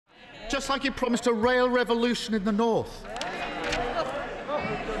just like he promised a rail revolution in the north.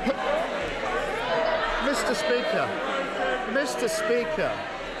 Mr. Speaker,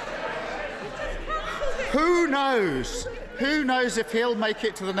 who knows if he'll make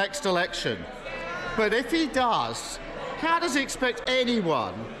it to the next election? But if he does, how does he expect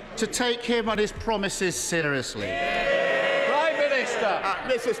anyone to take him and his promises seriously? Prime Minister.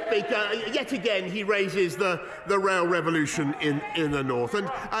 Mr. Speaker, yet again he raises the rail revolution in the north. And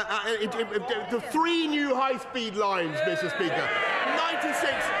the 3 new high-speed lines, Mr. Speaker,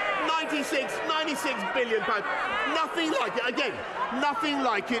 96 billion pounds. Nothing like it. Again, nothing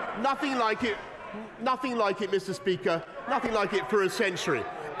like it, Mr. Speaker. Nothing like it for a century.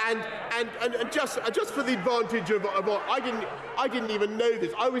 And just for the advantage of what I didn't even know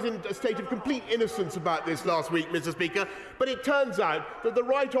this. I was in a state of complete innocence about this last week, Mr. Speaker. But it turns out that the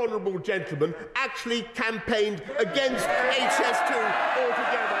right honourable gentleman actually campaigned against HS2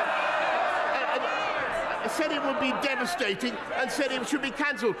 altogether. Said it would be devastating and said it should be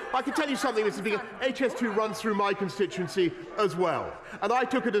cancelled. I can tell you something, Mr. Speaker. HS2 runs through my constituency as well, and I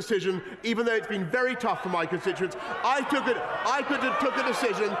took a decision, even though it's been very tough for my constituents. I took a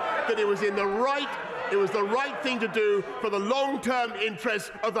decision that it was the right thing to do for the long-term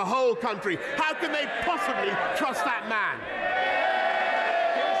interests of the whole country. How can they possibly trust that man?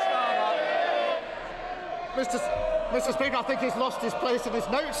 Mr. Speaker, I think he's lost his place in his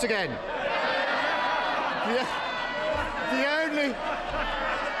notes again. The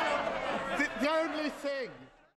only thing